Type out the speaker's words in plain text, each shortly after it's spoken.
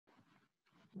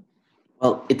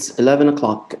Well, it's 11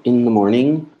 o'clock in the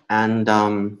morning, and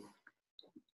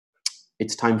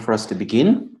it's time for us to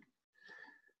begin.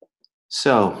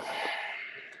 So,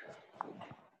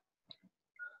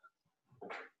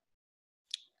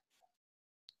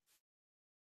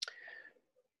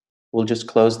 we'll just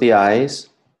close the eyes.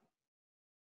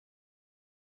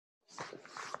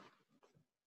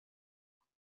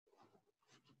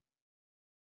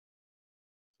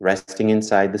 Resting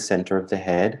inside the center of the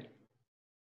head.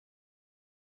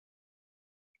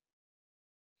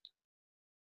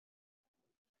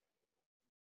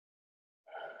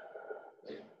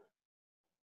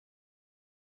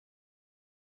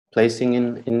 Placing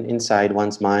inside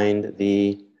one's mind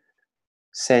the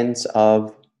sense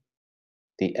of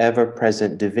the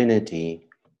ever-present divinity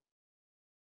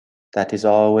that is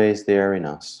always there in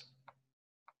us.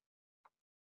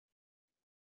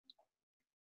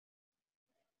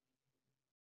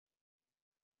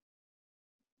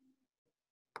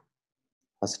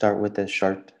 I'll start with a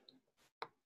short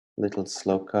little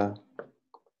sloka.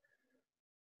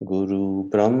 Guru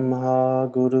Brahma,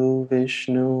 Guru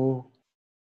Vishnu,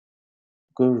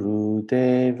 Guru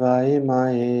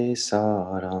Devaya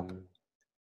Saram,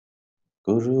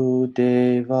 Guru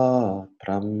Deva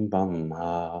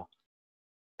Brahma,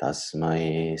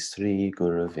 Tasmai Sri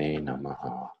Gurave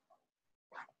Namaha.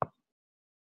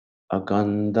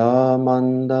 Agandha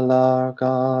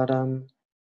Mandalarkaram,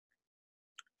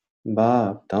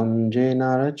 Bhaktam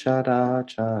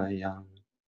Jenaracharachayam,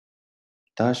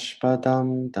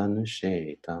 Tashpadam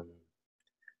Danushetam,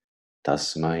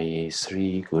 Tasmai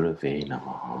Sri Gurave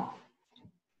Namaha.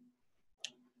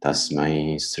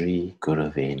 Tasmai Sri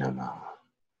Gurave Namaha.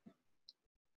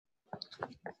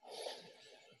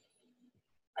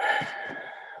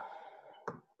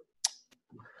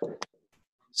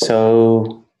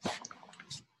 So,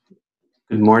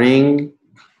 good morning.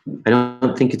 I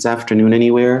don't think it's afternoon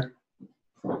anywhere.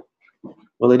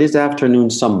 Well, it is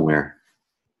afternoon somewhere.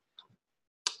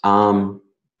 And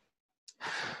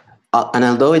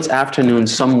although it's afternoon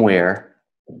somewhere,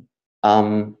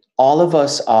 all of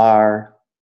us are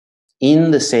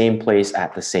in the same place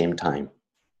at the same time.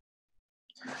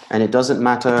 And it doesn't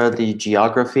matter the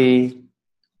geography.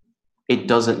 It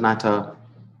doesn't matter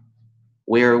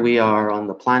where we are on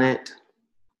the planet.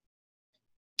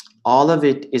 All of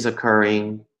it is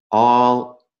occurring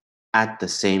all at the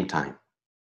same time.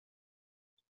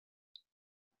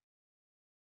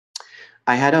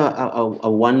 I had a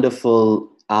wonderful,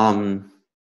 I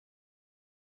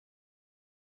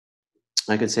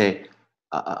could say,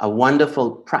 a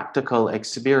wonderful practical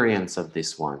experience of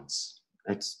this once.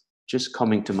 It's just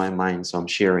coming to my mind, so I'm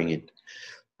sharing it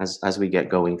as we get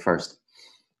going first.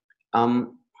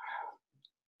 I'm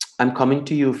coming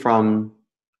to you from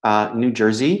New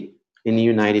Jersey in the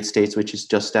United States, which is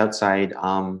just outside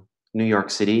New York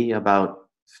City, about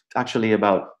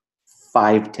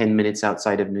 5-10 minutes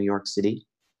outside of New York City.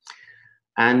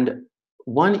 And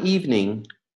one evening,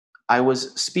 I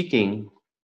was speaking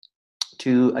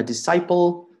to a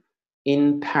disciple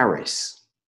in Paris.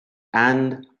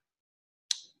 And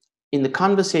in the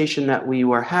conversation that we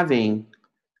were having,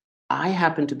 I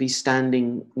happened to be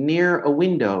standing near a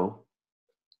window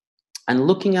and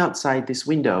looking outside this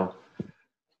window.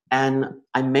 And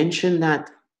I mentioned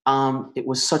that it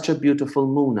was such a beautiful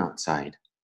moon outside.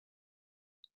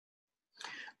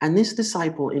 And this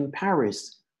disciple in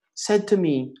Paris said to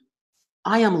me,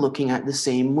 I am looking at the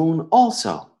same moon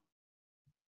also.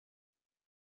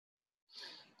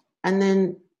 And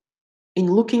then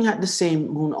in looking at the same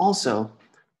moon also,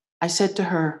 I said to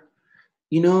her,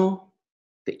 you know,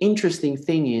 the interesting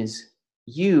thing is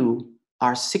you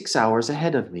are 6 hours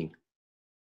ahead of me.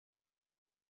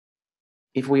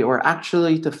 If we were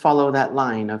actually to follow that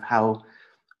line of how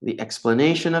the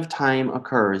explanation of time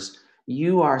occurs,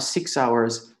 you are 6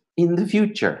 hours in the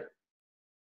future.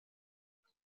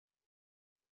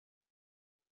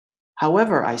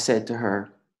 However, I said to her,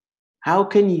 how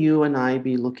can you and I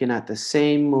be looking at the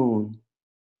same moon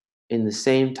in the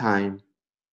same time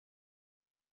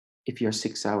if you're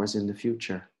 6 hours in the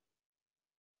future?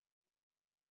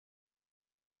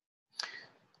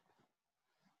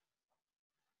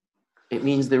 It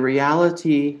means the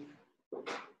reality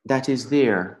that is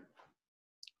there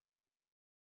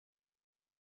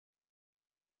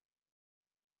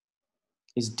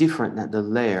is different than the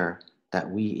layer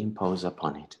that we impose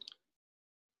upon it.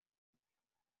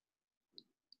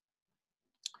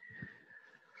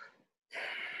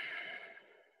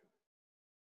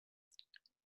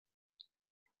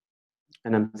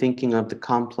 And I'm thinking of the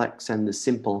complex and the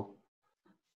simple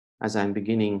as I'm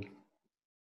beginning.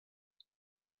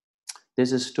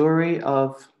 There's a story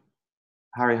of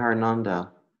Hariharananda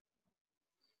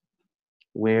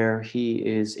where he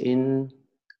is in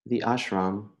the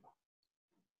ashram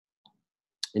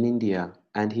in India,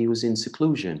 and he was in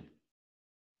seclusion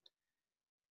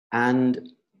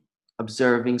and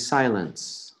observing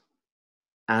silence.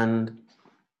 And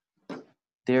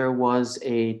there was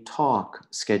a talk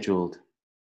scheduled.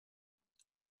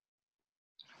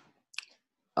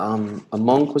 A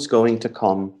monk was going to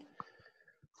come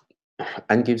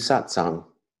and give satsang.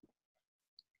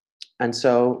 And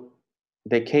so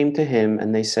they came to him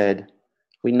and they said,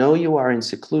 "We know you are in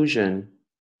seclusion,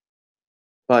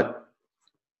 but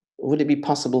would it be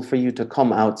possible for you to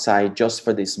come outside just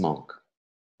for this monk?"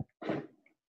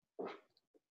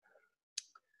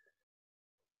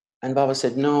 And Baba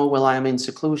said, "No, well, I am in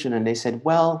seclusion." And they said,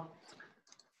 "Well,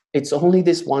 it's only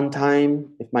this one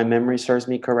time, if my memory serves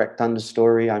me correct on the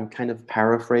story, I'm kind of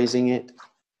paraphrasing it,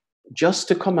 just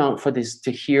to come out for this,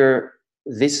 to hear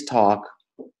this talk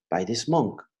by this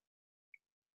monk."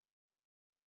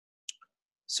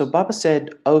 So Baba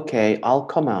said, "Okay, I'll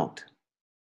come out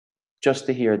just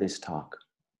to hear this talk.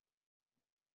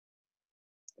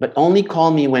 But only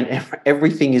call me when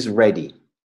everything is ready,"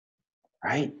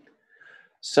 right?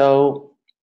 So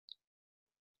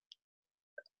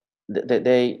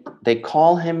they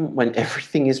call him when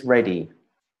everything is ready.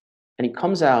 And he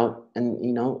comes out and,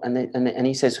 and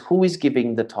he says, "Who is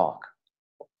giving the talk?"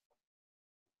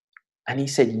 And he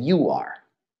said, "You are."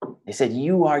 They said,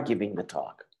 "You are giving the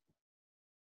talk."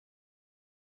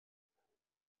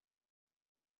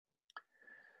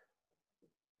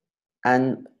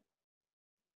 And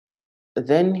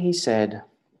then he said,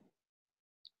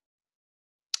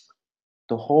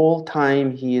 the whole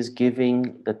time he is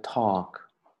giving the talk,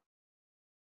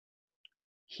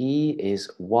 he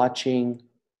is watching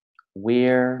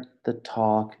where the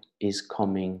talk is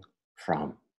coming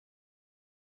from.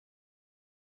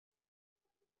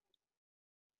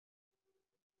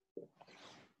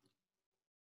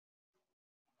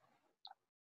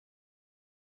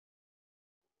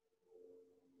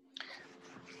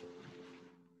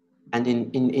 And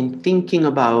in thinking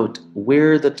about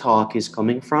where the talk is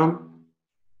coming from,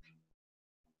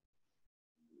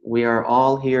 we are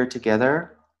all here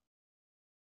together.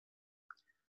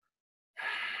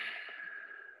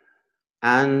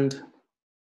 And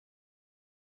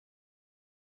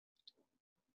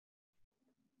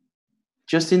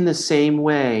just in the same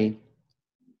way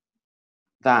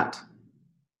that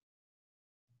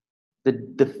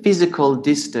the physical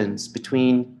distance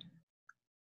between,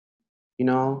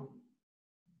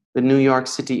 the New York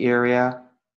City area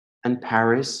and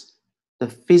Paris, the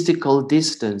physical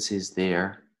distance is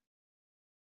there.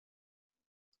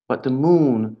 But the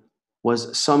moon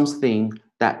was something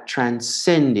that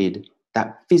transcended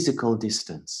that physical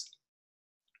distance.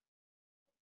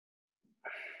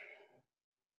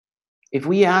 If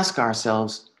we ask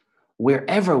ourselves,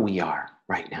 wherever we are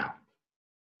right now,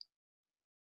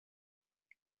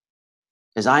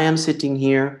 as I am sitting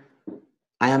here,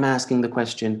 I am asking the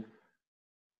question,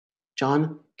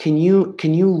 John, can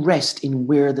you rest in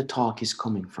where the talk is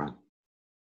coming from?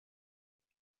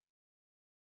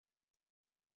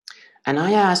 And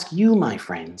I ask you, my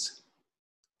friends,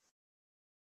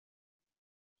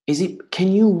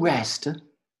 can you rest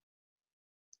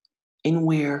in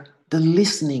where the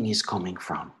listening is coming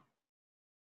from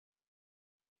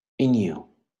in you?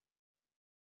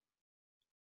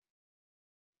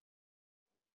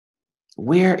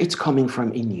 Where it's coming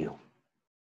from in you?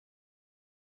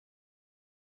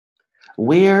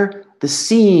 Where the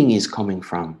seeing is coming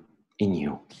from in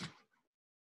you?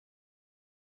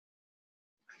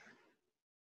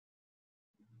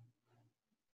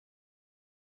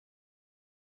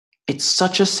 It's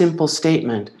such a simple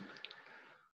statement.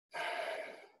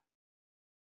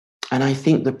 And I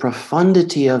think the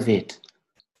profundity of it,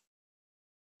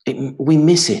 we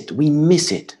miss it. We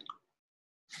miss it.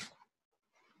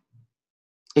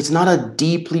 It's not a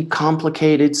deeply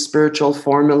complicated spiritual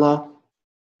formula.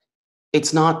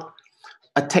 It's not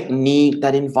a technique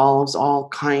that involves all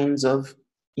kinds of,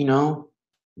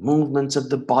 movements of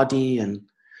the body. And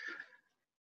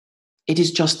it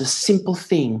is just the simple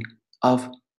thing of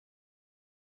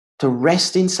to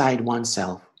rest inside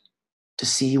oneself, to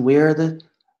see where the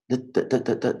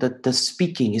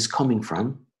speaking is coming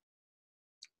from,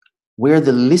 where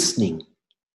the listening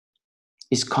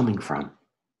is coming from.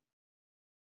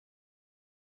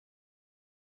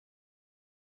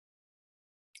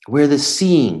 Where the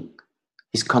seeing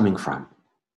is coming from.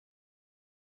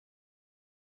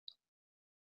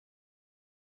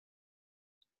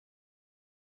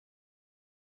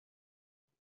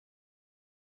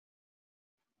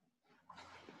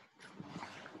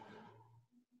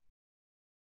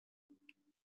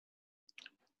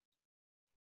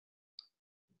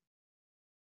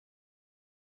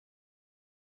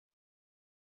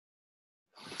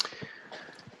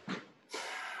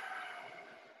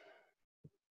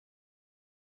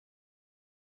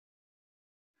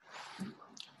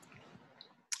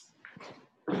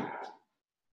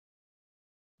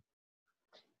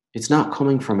 It's not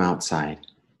coming from outside,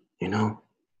 you know?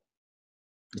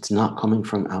 It's not coming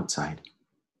from outside.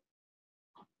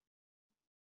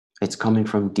 It's coming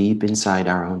from deep inside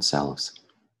our own selves.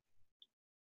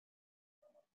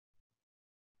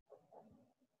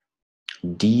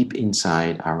 Deep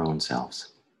inside our own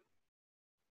selves.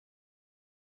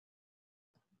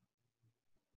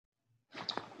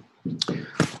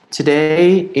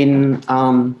 Today,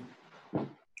 a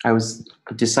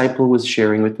disciple was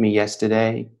sharing with me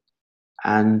yesterday,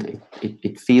 and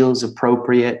it feels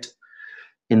appropriate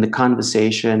in the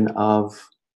conversation of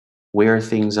where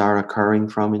things are occurring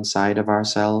from inside of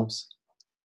ourselves.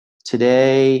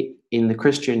 Today, in the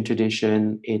Christian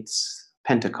tradition, it's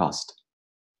Pentecost.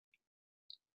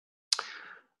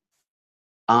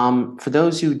 For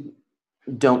those who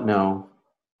don't know,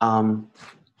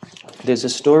 there's a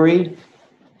story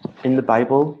in the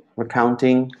Bible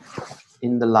recounting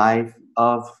in the life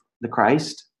of the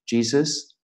Christ,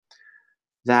 Jesus,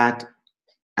 that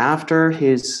after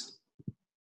his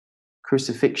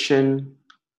crucifixion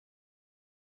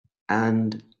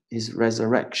and his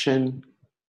resurrection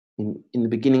in the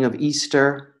beginning of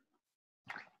Easter,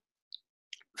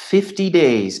 50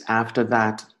 days after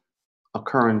that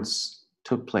occurrence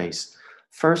took place,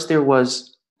 first there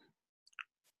was,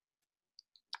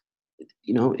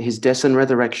 his death and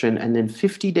resurrection, and then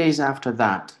 50 days after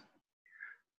that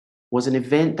was an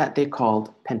event that they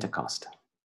called Pentecost.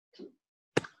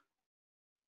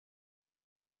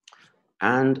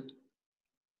 And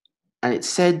it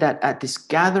said that at this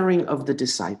gathering of the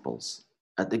disciples,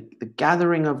 at the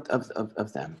gathering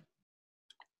of them,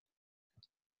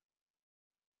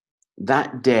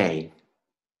 that day,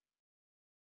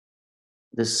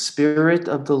 the Spirit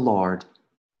of the Lord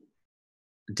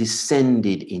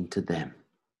descended into them.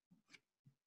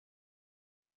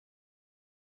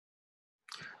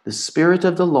 The Spirit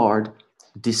of the Lord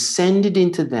descended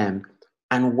into them,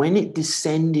 and when it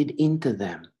descended into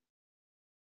them,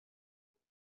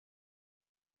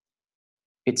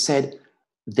 it said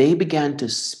they began to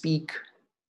speak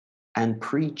and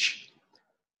preach,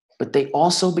 but they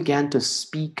also began to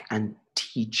speak and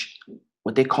teach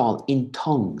what they call in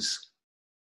tongues.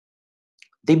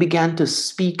 They began to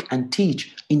speak and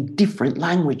teach in different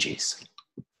languages.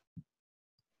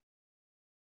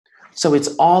 So it's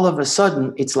all of a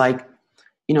sudden, it's like,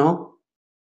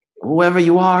 whoever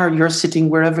you are, you're sitting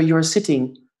wherever you're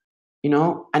sitting,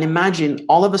 and imagine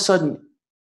all of a sudden,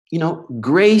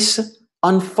 grace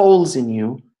unfolds in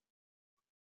you,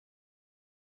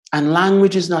 and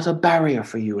language is not a barrier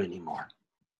for you anymore.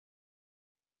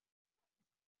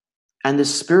 And the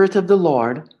Spirit of the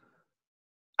Lord,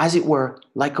 as it were,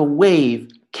 like a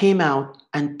wave, came out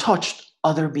and touched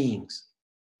other beings.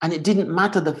 And it didn't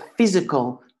matter the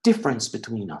physical difference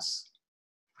between us.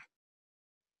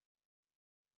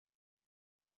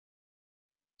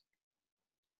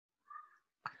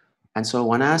 And so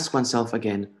one asks oneself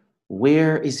again,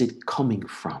 where is it coming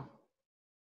from?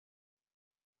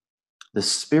 The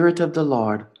Spirit of the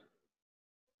Lord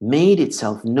made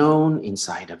itself known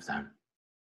inside of them.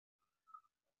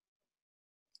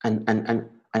 And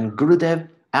Gurudev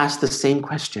asked the same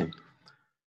question.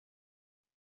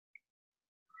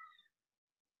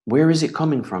 Where is it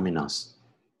coming from in us?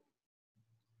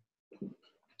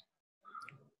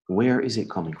 Where is it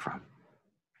coming from?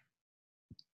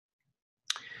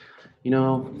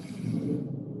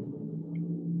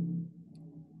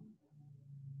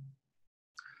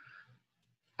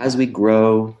 As we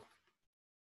grow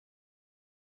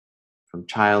from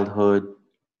childhood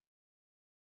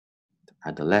to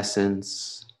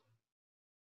adolescence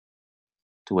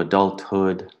to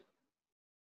adulthood,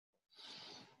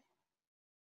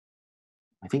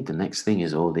 I think the next thing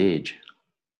is old age.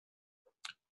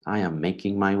 I am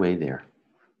making my way there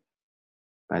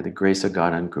by the grace of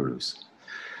God and gurus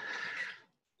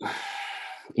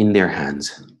in their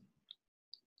hands.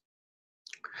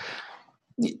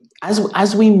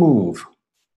 As we move,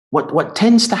 what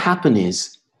tends to happen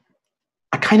is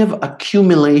a kind of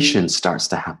accumulation starts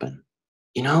to happen.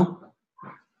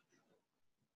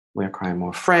 We acquire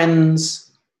more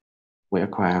friends, we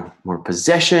acquire more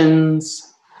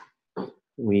possessions,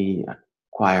 we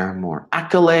acquire more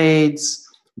accolades,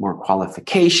 more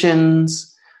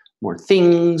qualifications, more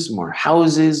things, more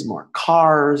houses, more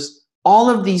cars. All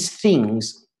of these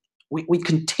things we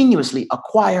continuously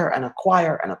acquire and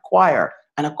acquire and acquire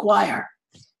and acquire.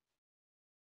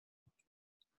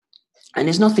 And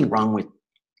there's nothing wrong with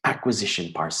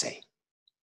acquisition per se,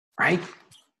 right?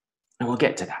 And we'll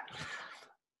get to that.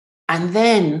 And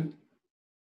then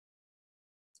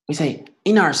we say,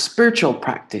 in our spiritual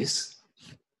practice,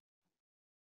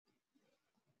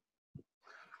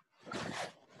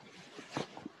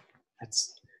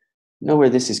 know where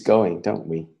this is going, don't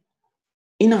we?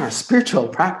 In our spiritual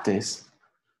practice,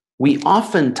 we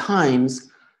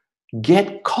oftentimes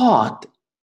get caught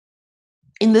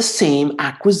in the same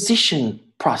acquisition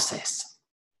process.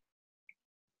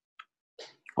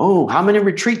 Oh, how many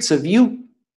retreats have you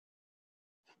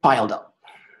piled up?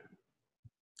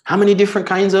 How many different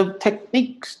kinds of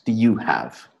techniques do you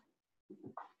have?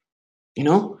 You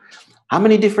know, how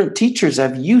many different teachers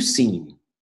have you seen?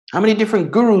 How many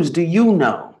different gurus do you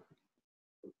know?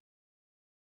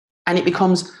 And it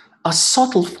becomes a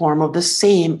subtle form of the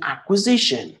same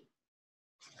acquisition.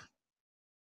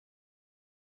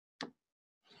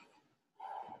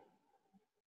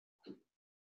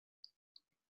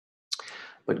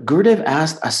 But Gurudev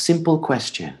asked a simple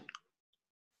question.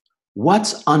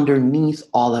 What's underneath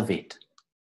all of it?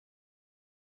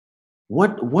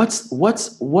 What's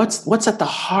at the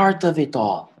heart of it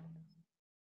all?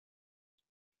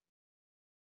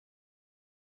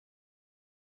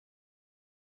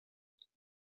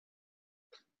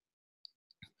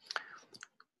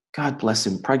 God bless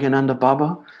him, Pragyananda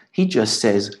Baba, he just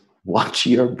says, watch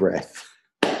your breath.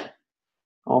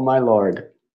 Oh my Lord.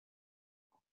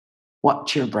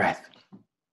 Watch your breath.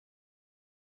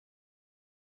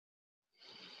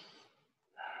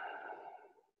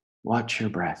 Watch your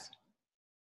breath.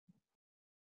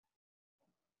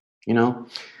 You know,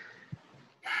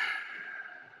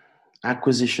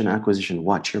 acquisition,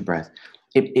 watch your breath.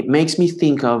 It makes me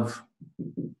think of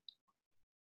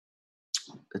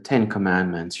the 10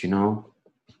 Commandments, you know.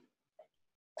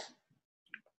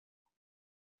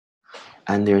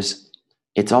 And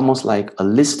it's almost like a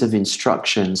list of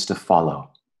instructions to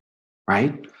follow,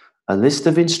 right? A list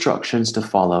of instructions to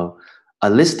follow,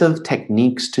 a list of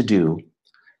techniques to do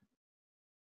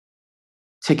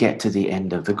to get to the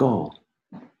end of the goal.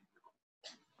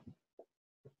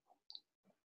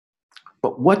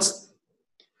 But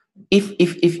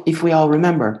if we all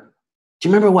remember, do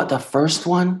you remember what the first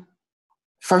one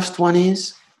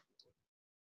is?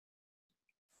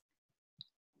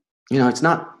 You know, it's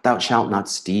not thou shalt not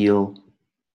steal,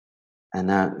 and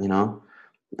that, you know,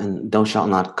 and thou shalt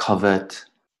not covet.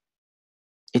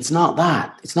 It's not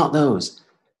that. It's not those.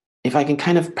 If I can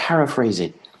kind of paraphrase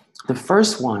it, the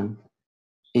first one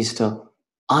is to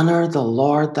honor the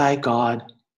Lord thy God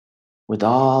with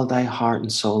all thy heart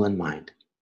and soul and mind.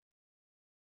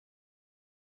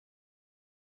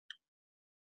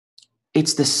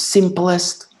 It's the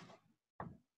simplest.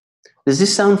 Does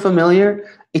this sound familiar?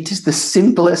 It is the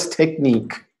simplest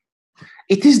technique.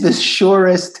 It is the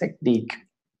surest technique.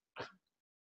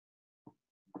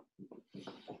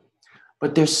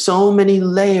 But there's so many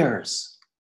layers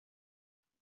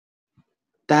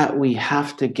that we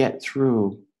have to get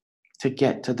through to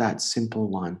get to that simple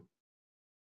one.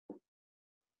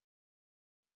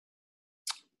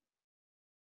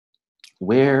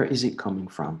 Where is it coming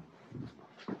from?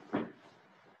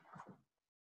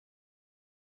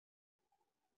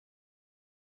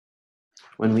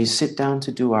 When we sit down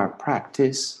to do our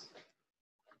practice,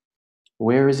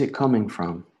 where is it coming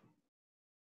from?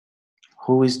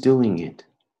 Who is doing it?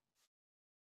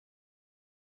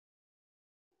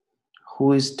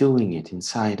 Who is doing it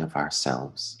inside of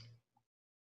ourselves?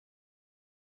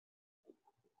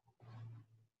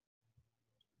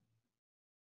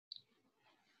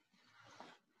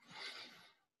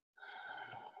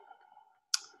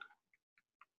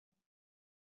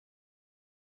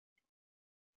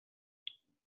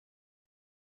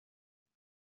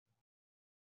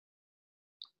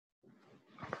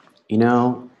 You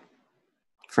know,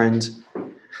 friends,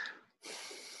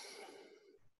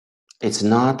 it's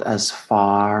not as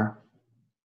far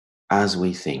as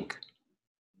we think.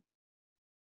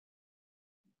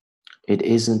 It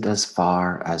isn't as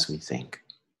far as we think.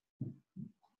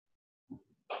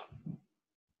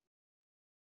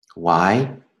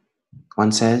 Why?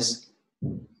 One says,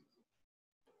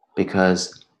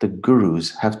 because the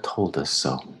gurus have told us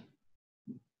so.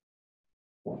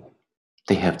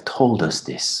 They have told us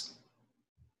this.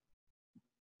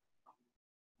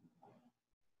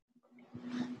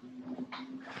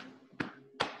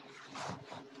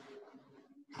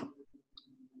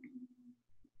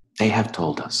 They have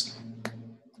told us.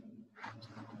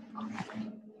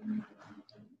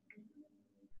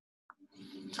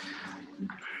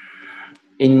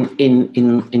 In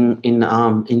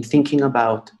thinking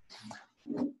about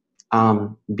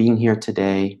being here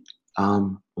today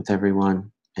with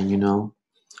everyone, and you know,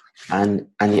 and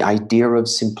the idea of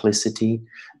simplicity.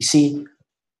 You see,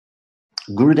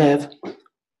 Gurudev,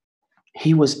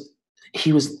 he was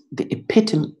the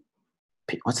epitome.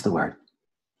 What's the word?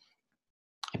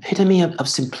 Epitome of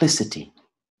simplicity.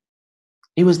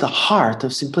 He was the heart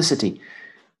of simplicity.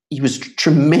 he was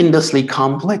tremendously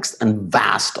complex and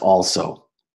vast also.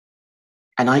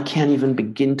 And I can't even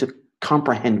begin to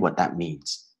comprehend what that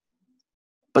means.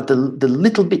 But the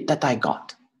little bit that I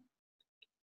got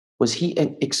was he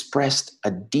expressed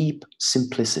a deep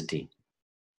simplicity.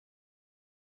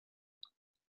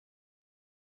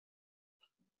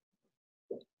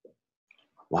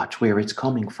 Watch where it's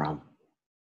coming from.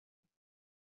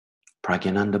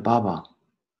 Pragyananda Baba.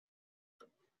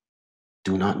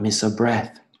 Do not miss a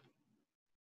breath.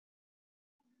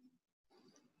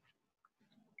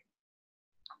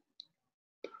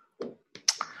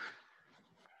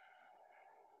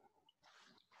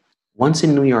 Once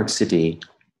in New York City,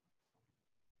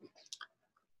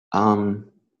 in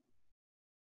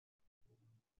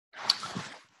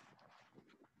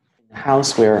a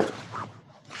house where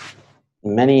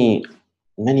many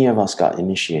of us got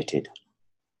initiated,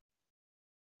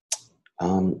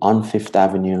 on Fifth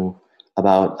Avenue,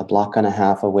 about a block and a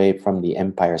half away from the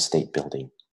Empire State Building.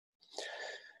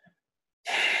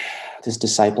 This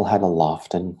disciple had a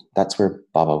loft, and that's where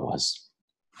Baba was.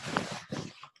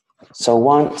 So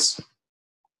once,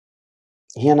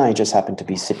 he and I just happened to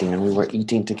be sitting and we were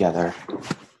eating together.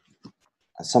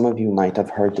 Some of you might have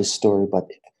heard this story,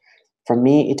 but for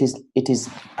me, it is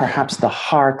perhaps the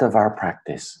heart of our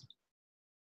practice,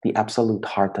 the absolute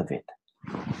heart of it.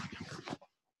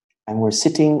 And we're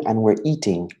sitting and we're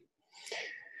eating.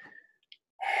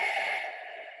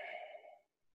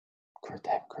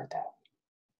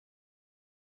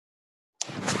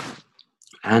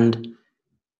 And,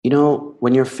 you know,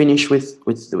 when you're finished with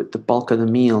the bulk of the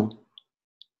meal,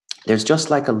 there's just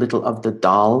like a little of the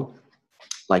dal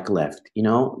like left, you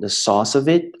know, the sauce of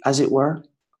it, as it were.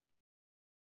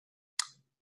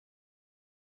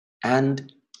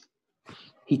 And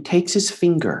he takes his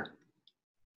finger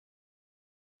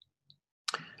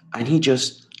and he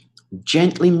just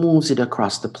gently moves it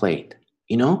across the plate,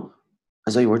 you know,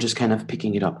 as though you were just kind of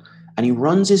picking it up. And he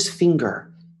runs his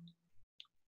finger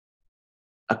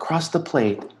across the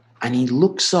plate and he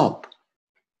looks up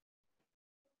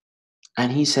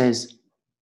and he says,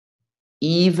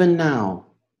 even now,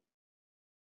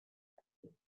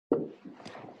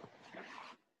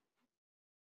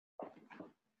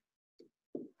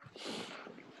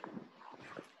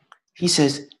 he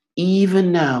says,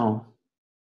 even now,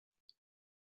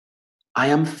 I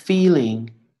am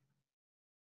feeling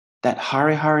that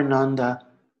Hariharananda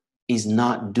is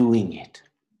not doing it.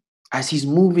 As he's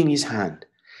moving his hand,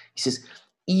 he says,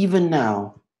 even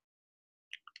now,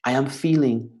 I am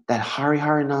feeling that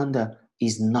Hariharananda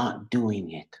is not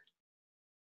doing it.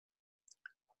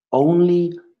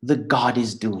 Only the God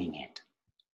is doing it.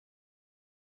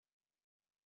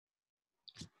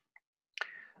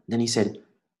 Then he said,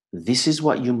 this is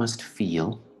what you must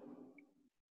feel.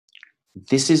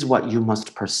 This is what you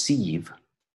must perceive.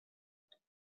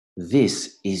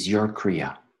 This is your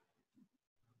Kriya.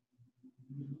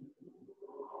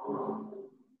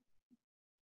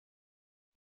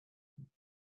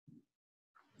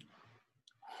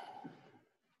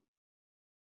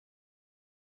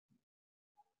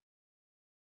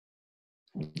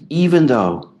 Even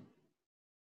though,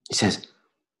 he says,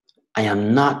 I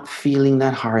am not feeling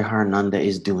that Hariharananda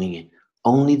is doing it.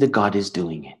 Only the God is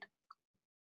doing it.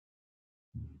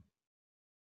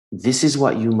 This is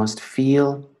what you must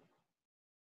feel.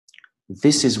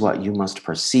 This is what you must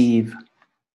perceive.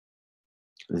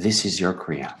 This is your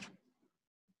Kriya.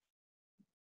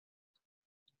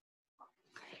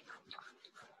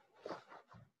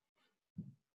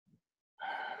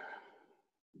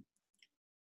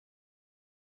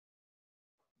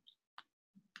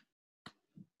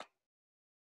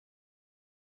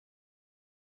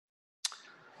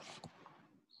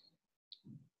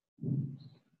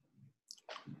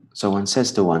 So one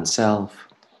says to oneself,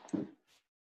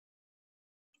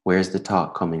 where's the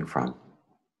talk coming from?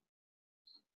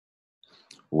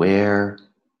 Where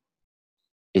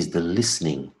is the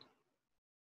listening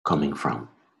coming from?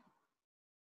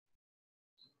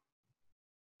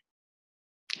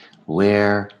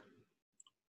 Where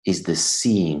is the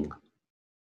seeing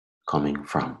coming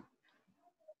from?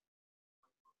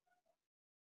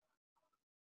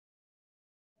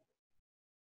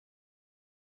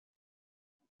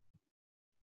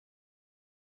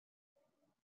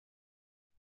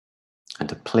 And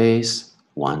to place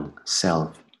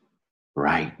oneself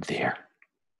right there,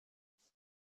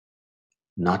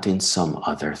 not in some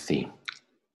other thing.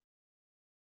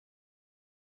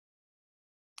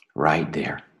 Right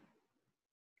there.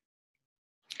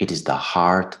 It is the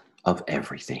heart of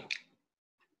everything.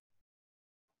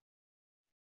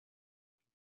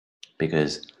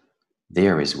 Because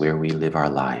there is where we live our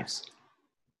lives.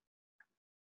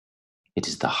 It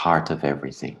is the heart of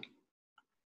everything.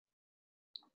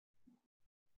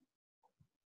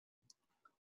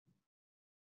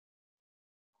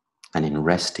 And in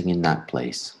resting in that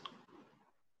place,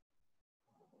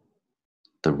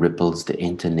 the ripples, the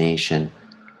intonation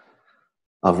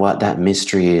of what that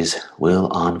mystery is will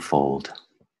unfold.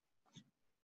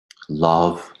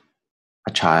 Love,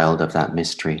 a child of that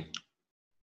mystery.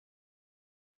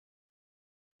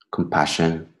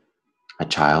 Compassion, a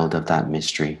child of that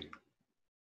mystery.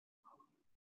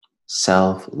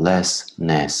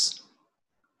 Selflessness,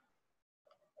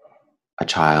 a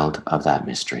child of that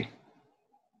mystery.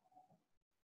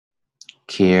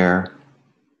 Care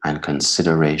and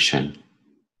consideration,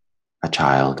 a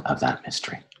child of that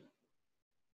mystery.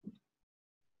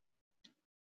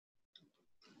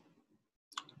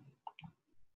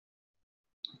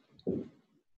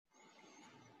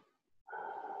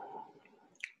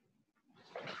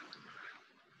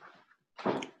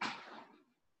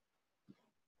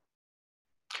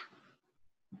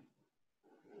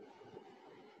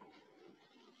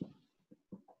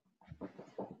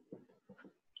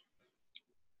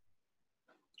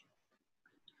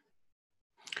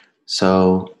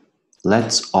 So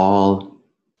let's all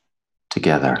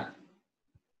together,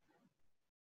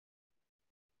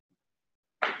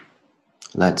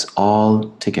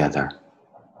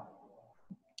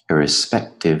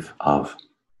 irrespective of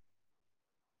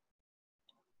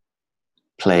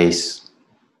place,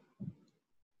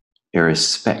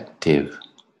 irrespective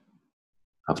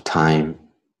of time,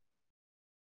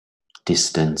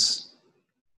 distance,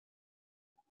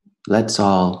 let's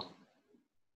all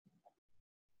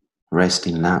rest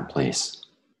in that place.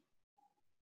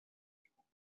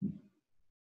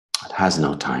 It has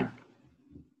no time,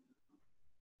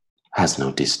 has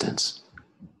no distance.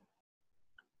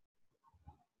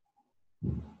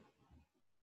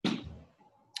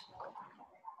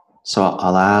 So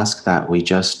I'll ask that we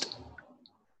just,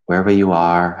 wherever you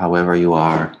are, however you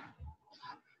are,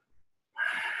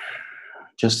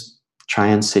 just try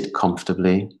and sit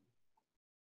comfortably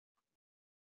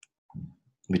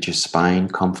with your spine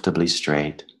comfortably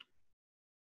straight.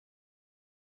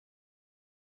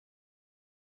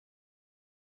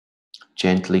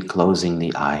 Gently closing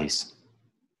the eyes.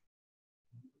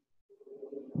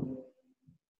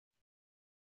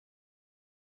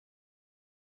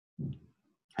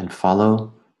 And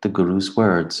follow the Guru's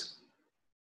words.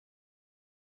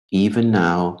 Even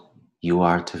now, you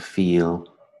are to feel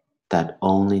that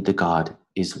only the God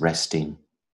is resting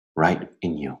right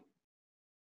in you.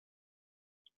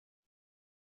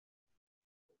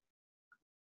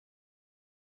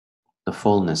 The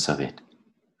fullness of it.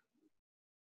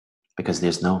 Because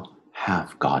there's no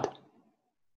half God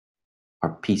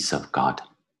or piece of God.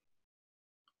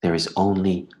 There is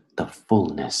only the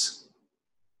fullness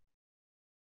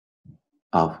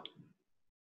of,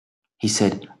 he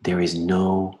said, there is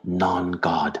no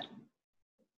non-God.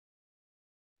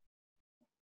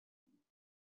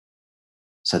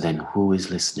 So then who is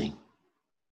listening?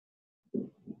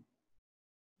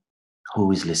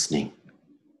 Who is listening?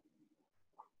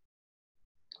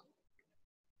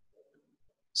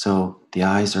 So the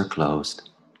eyes are closed.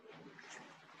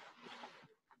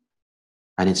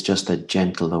 And it's just a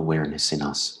gentle awareness in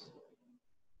us.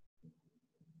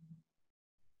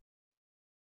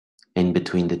 In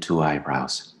between the two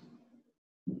eyebrows.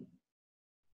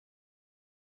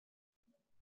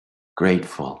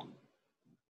 Grateful.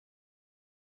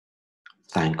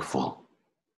 Thankful.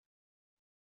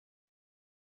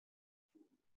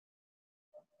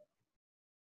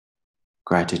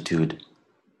 Gratitude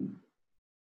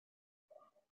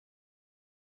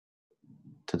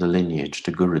to the lineage,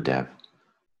 to Gurudev.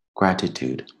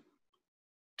 Gratitude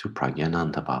to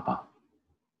Pragyananda Baba.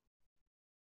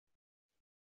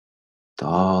 To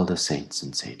all the saints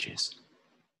and sages.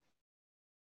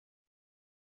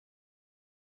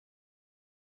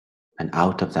 And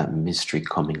out of that mystery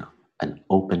coming an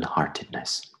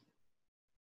open-heartedness.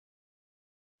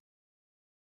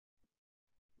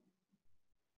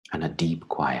 And a deep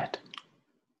quiet.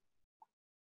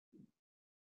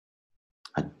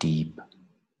 A deep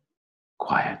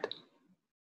quiet.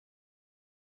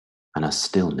 And a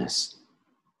stillness.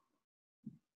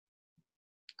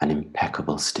 An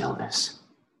impeccable stillness.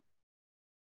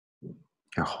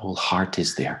 Your whole heart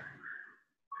is there.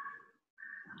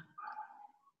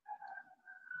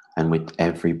 And with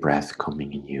every breath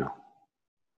coming in you,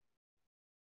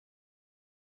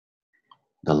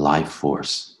 the life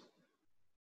force,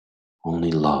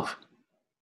 only love,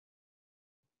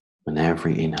 in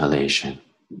every inhalation,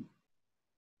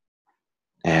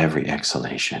 every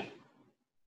exhalation.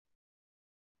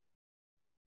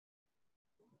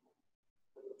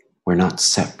 We're not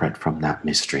separate from that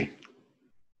mystery.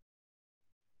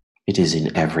 It is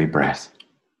in every breath,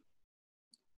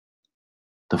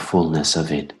 the fullness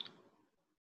of it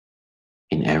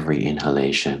in every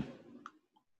inhalation,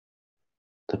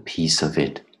 the peace of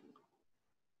it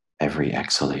every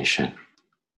exhalation.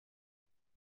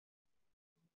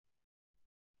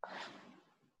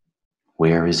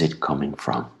 Where is it coming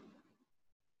from?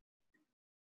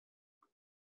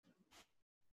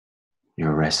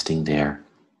 You're resting there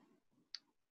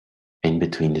in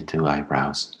between the two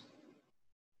eyebrows,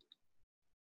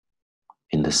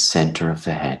 in the center of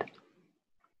the head,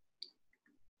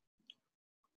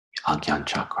 Ajna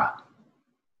chakra.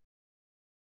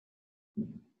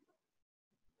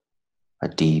 A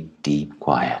deep, deep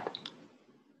quiet.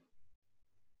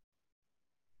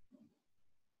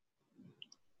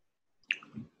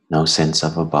 No sense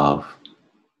of above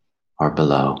or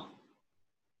below.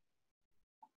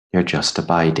 You're just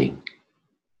abiding.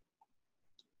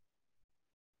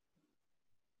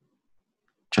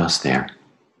 Just there.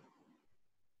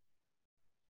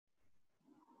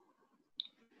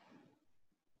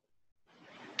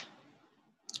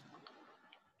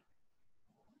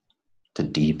 To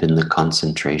deepen the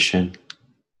concentration,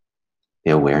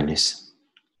 the awareness,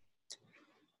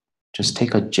 just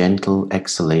take a gentle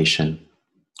exhalation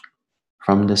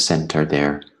from the center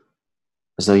there,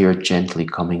 as though you're gently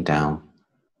coming down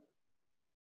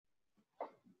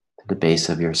to the base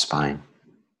of your spine.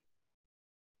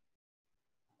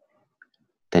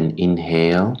 Then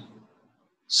inhale,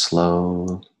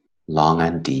 slow, long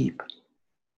and deep,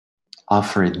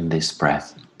 offering this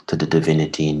breath to the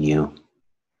divinity in you.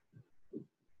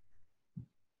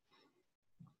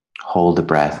 Hold the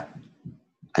breath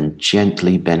and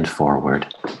gently bend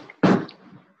forward,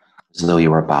 as though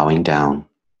you are bowing down,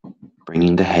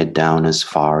 bringing the head down as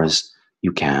far as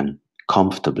you can,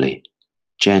 comfortably,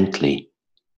 gently,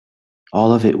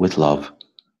 all of it with love,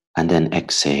 and then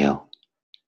exhale,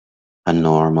 a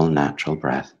normal, natural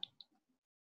breath.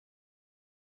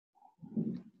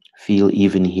 Feel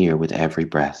even here with every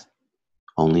breath,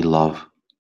 only love,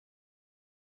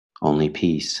 only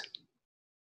peace,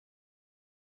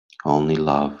 only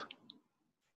love,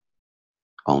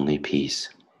 only peace.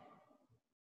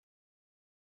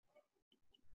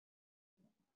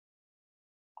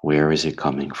 Where is it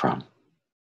coming from?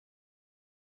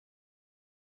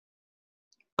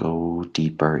 Go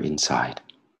deeper inside.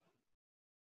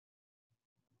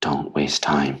 Don't waste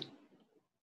time.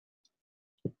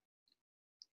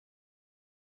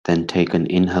 Then take an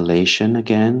inhalation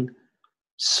again,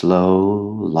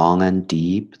 slow, long and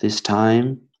deep this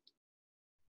time.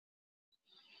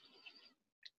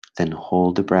 Then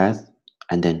hold the breath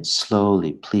and then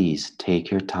slowly, please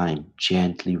take your time,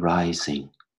 gently rising,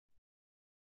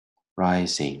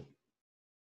 rising,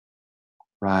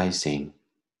 rising,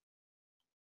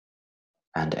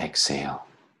 and exhale.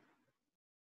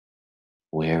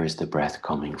 Where is the breath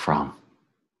coming from?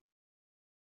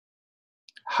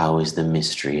 How is the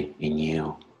mystery in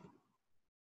you?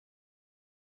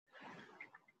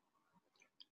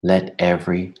 Let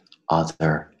every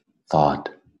other thought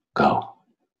go.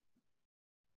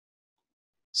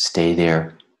 Stay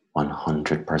there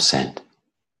 100%.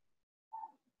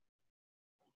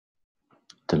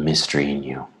 The mystery in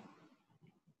you.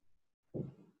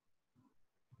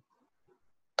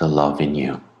 The love in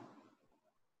you.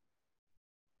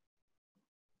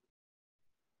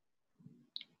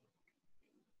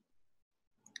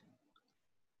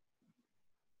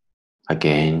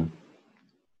 Again,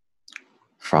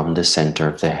 from the center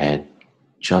of the head,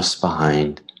 just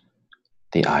behind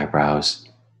the eyebrows,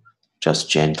 just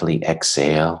gently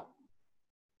exhale,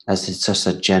 as it's just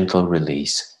a gentle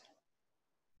release,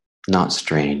 not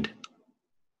strained.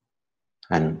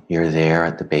 And you're there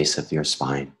at the base of your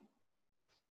spine.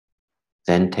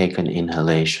 Then take an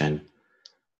inhalation,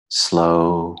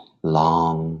 slow,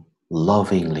 long,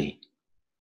 lovingly,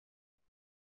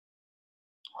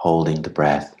 holding the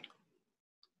breath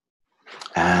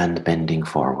and bending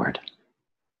forward.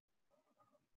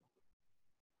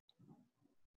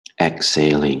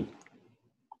 Exhaling.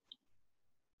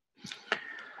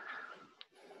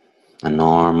 A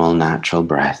normal, natural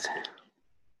breath.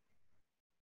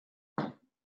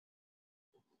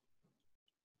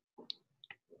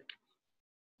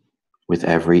 With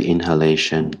every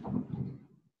inhalation,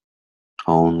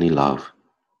 only love.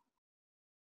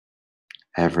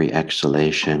 Every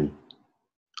exhalation,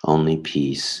 only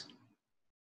peace.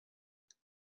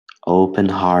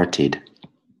 Open-hearted,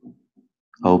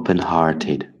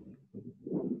 open-hearted.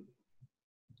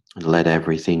 And let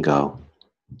everything go.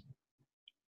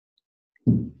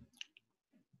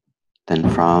 Then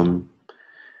from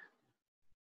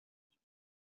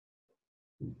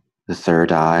the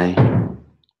third eye,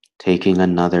 taking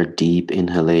another deep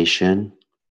inhalation,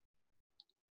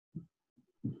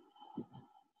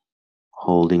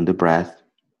 holding the breath,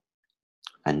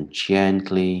 and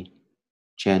gently,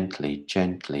 gently,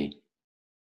 gently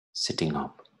sitting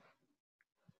up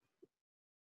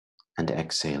and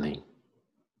exhaling.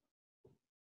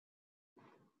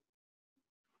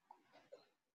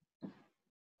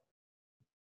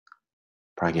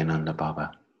 Pragyananda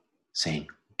Baba saying,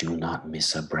 do not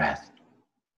miss a breath.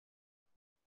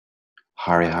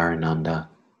 Hariharananda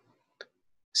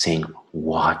saying,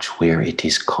 watch where it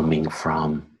is coming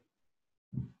from.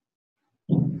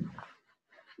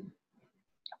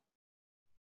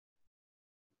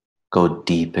 Go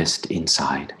deepest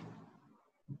inside.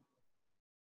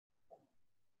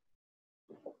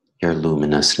 Your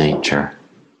luminous nature.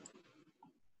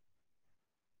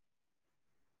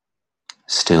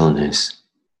 Stillness.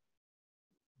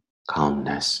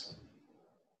 Calmness.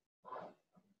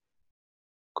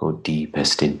 Go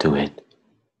deepest into it.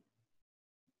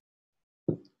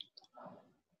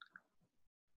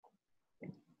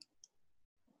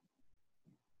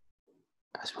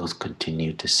 As we'll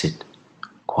continue to sit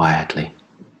quietly,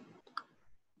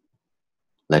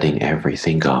 letting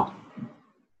everything go.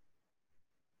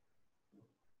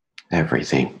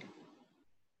 Everything.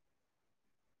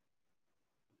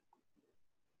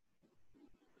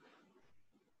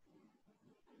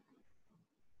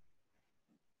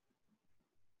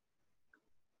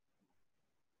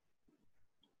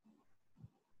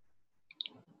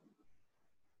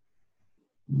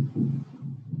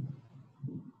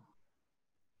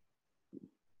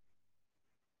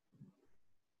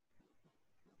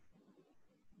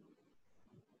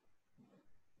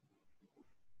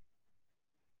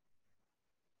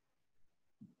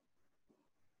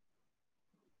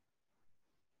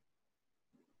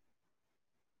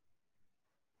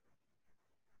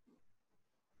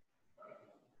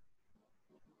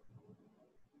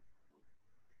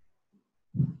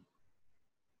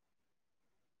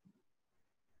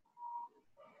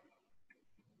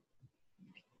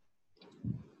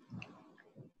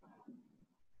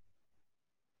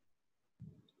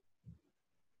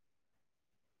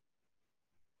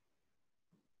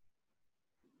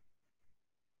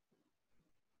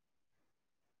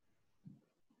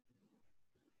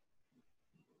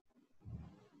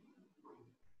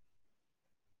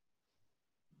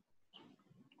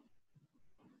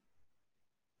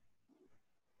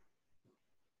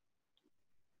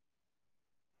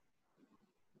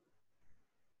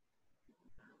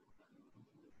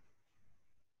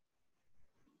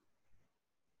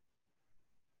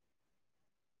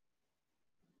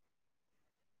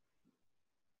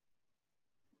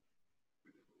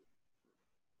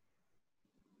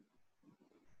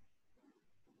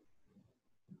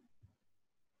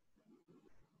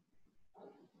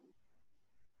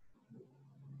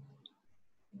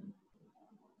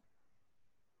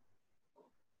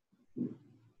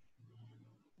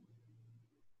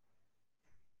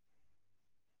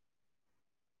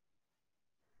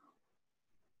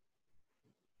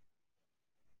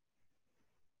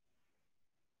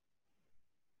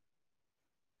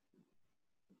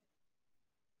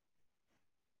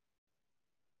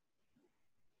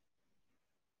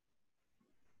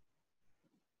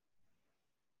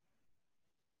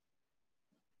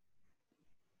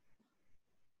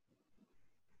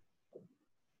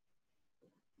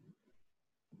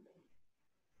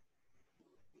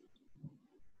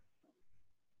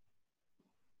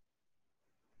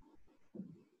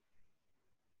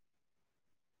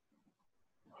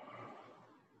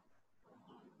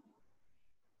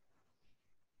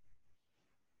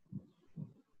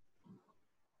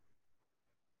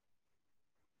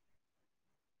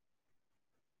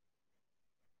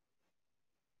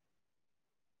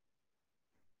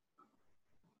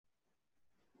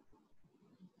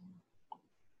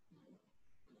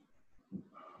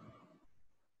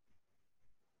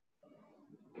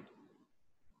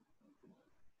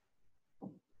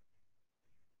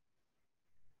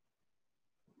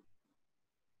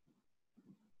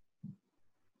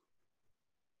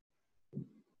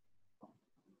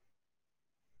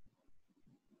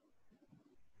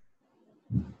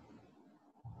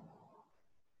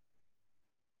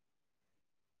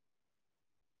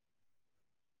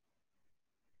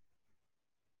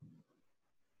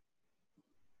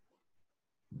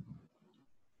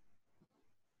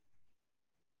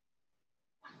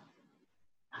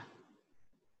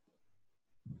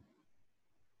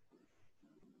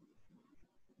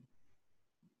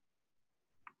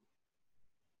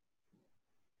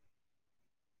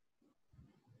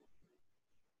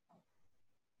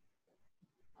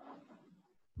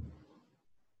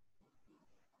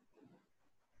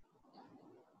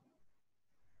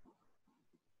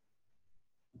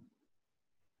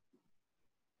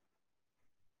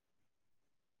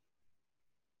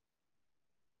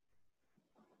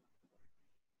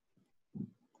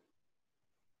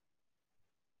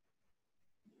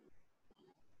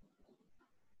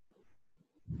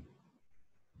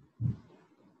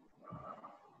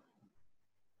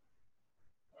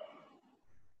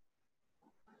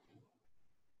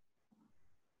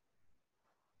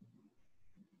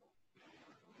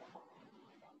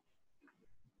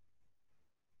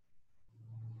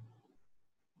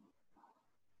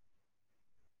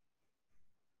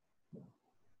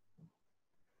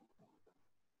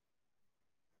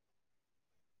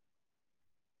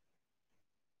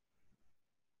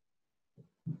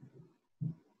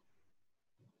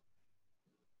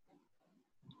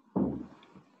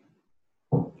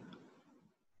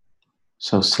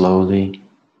 So slowly,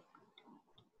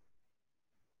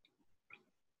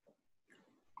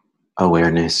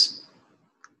 awareness,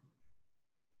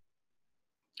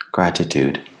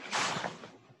 gratitude,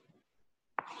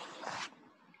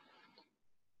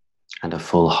 and a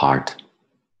full heart.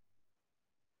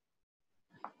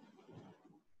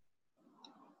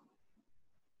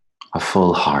 A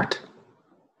full heart.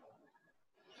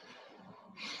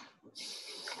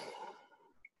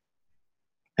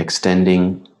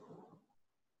 Extending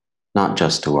not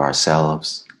just to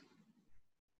ourselves,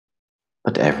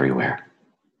 but everywhere.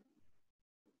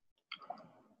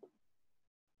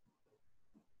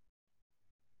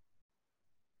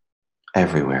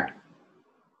 Everywhere.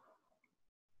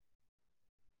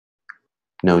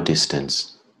 No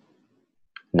distance,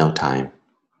 no time.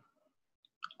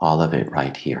 All of it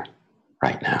right here,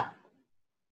 right now.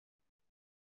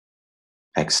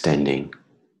 Extending,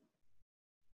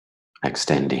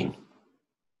 extending,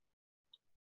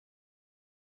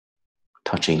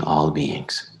 touching all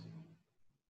beings.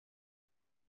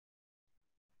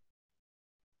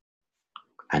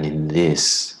 And in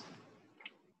this,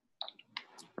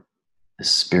 the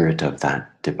spirit of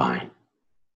that divine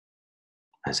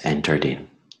has entered in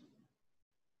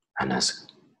and has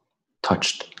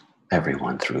touched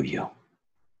everyone through you.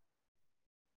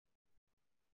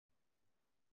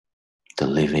 The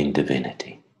living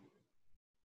divinity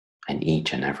in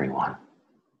each and every one.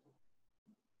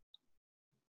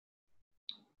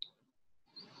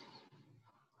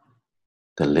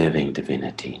 The living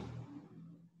divinity.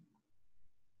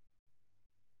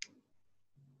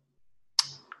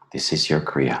 This is your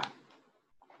Kriya.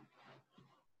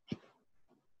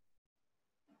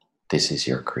 This is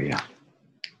your Kriya.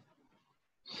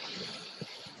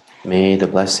 May the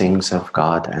blessings of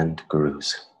God and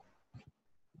Gurus,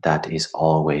 that is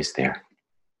always there.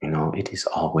 You know, it is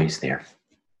always there.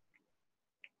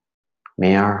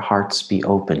 May our hearts be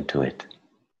open to it,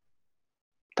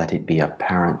 that it be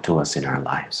apparent to us in our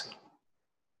lives.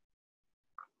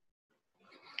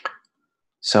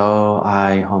 So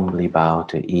I humbly bow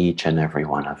to each and every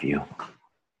one of you,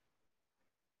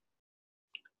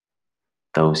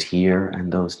 those here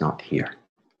and those not here.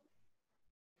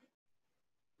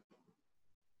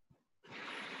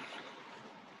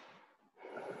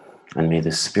 And may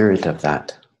the spirit of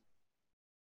that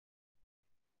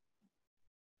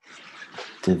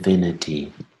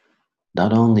divinity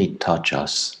not only touch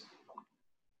us,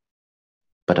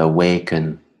 but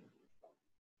awaken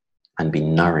and be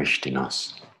nourished in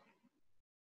us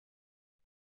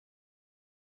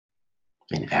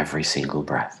in every single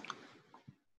breath.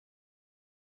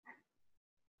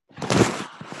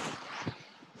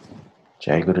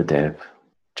 Jai Gurudev,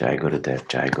 Jai Gurudev,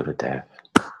 Jai Gurudev,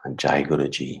 and Jai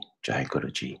Guruji, Jai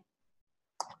Guruji.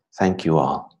 Thank you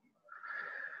all.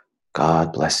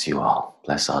 God bless you all.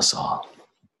 Bless us all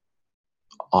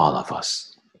of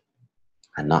us,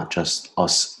 and not just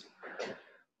us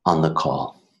on the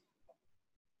call.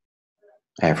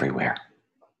 Everywhere,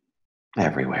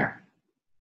 everywhere.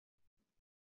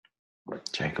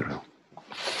 Jai Guru.